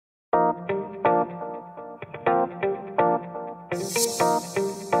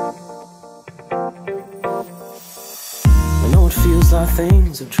Feels like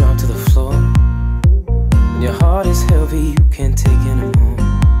things have dropped to the floor. When your heart is heavy, you can't take anymore.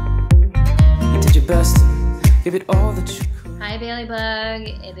 You did your best to give it all that you could. Hi Bailey Bug,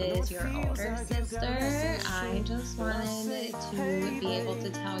 it is your older sister. I just wanted to be able to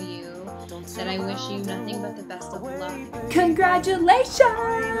tell you that I wish you nothing but the best of luck. Congratulations!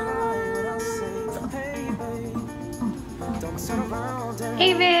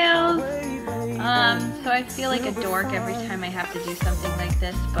 Hey Vales! So I feel like a dork every time I have to do something like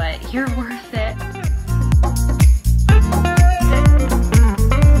this, but you're worth it.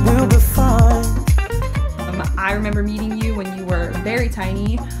 We'll be fine. I remember meeting you when you were very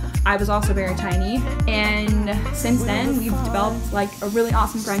tiny. I was also very tiny, and since then we've developed like a really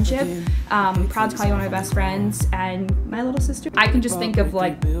awesome friendship. I'm proud to call you one of my best friends and my little sister. I can just think of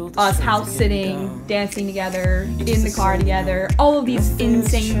like us house sitting, dancing together, in the car together, all of these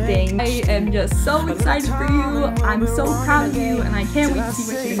insane things. I am just so excited for you. I'm so proud of you, and I can't wait to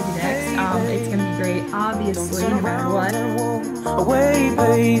see what you're gonna do next. It's gonna be great, obviously, no matter what. Away,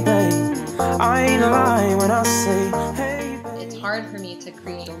 baby. I ain't lying when I say, hey. It's hard for me to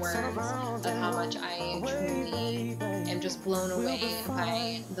create words of how much I truly am just blown away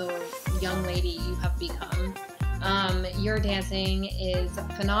by the young lady you have become. Your dancing is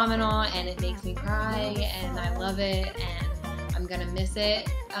phenomenal and it makes me cry and I love it and I'm gonna miss it.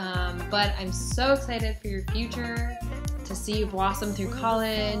 But I'm so excited for your future, to see you blossom through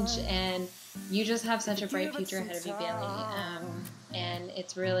college, and you just have such a bright future ahead of you, Bailey. And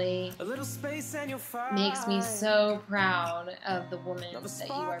it's really makes me so proud of the woman that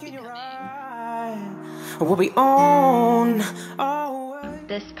you are becoming. We'll be on.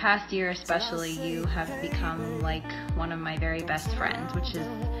 This past year especially, you have become like one of my very best friends, which is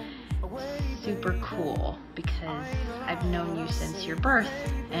super cool because I've known you since your birth,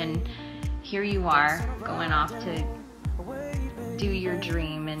 and here you are going off to do your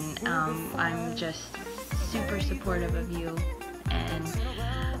dream, and I'm just super supportive of you, and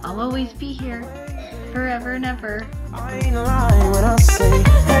I'll always be here forever and ever. I ain't lying when I say,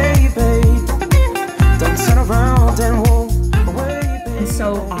 hey babe, don't turn around and walk away, babe. It's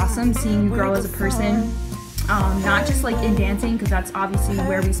so awesome seeing you grow as a person, not just like in dancing, because that's obviously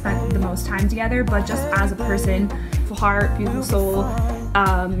where we spent the most time together, but just as a person, beautiful heart, beautiful soul.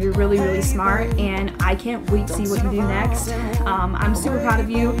 You're really, really smart, and I can't wait to see what you do next. I'm super proud of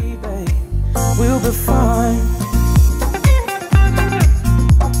you. We'll be fine.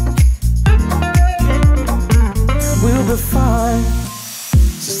 We'll be fine.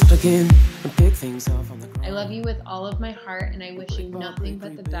 Just again, and pick things off on the ground. I love you with all of my heart, and I wish you nothing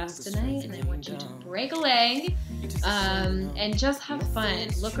but the best tonight, and I want you to break a leg and just have fun.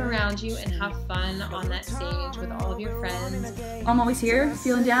 Look around you and have fun on that stage with all of your friends. I'm always here.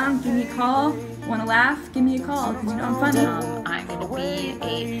 Feeling down, give me a call. Want to laugh? Give me a call, because you know I'm funny. I'm going to be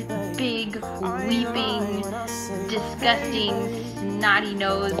a big, weeping, disgusting, snotty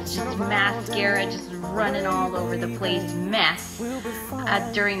nose, just mascara, just running all over the place mess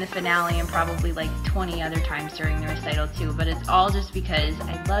during the finale, and probably like 20 other times during the recital too, but it's all just because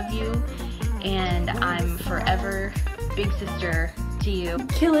I love you and I'm forever big sister to you.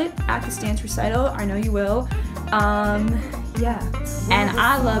 Kill it at the dance recital. I know you will. Yeah, and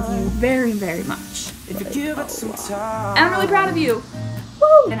I love you very, very much. If you give it some time. And I'm really proud of you.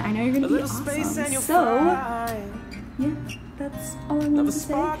 Woo! And I know you're gonna be awesome. So yeah, that's all I wanted to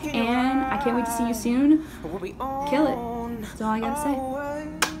say, and I can't wait to see you soon. Kill it. That's all I gotta say.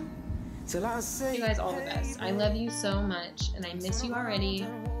 You guys all the best. I love you so much, and I miss you already.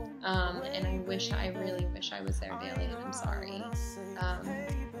 And I really wish I was there, Bailey, and I'm sorry.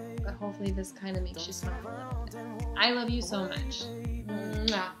 But hopefully this kind of makes you smile a little bit. I love you so much.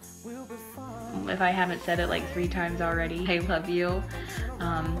 Mwah. If I haven't said it like 3 times already, I love you.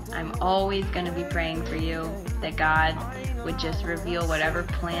 I'm always going to be praying for you, that God would just reveal whatever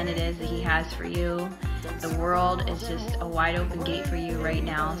plan it is that He has for you. The world is just a wide open gate for you right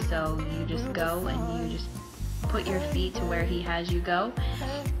now, so you just go and you just put your feet to where He has you go,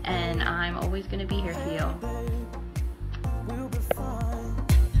 and I'm always going to be here for you.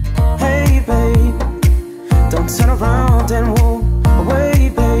 Hey babe, don't turn around and walk away,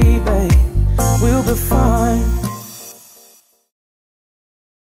 baby. We'll be fine.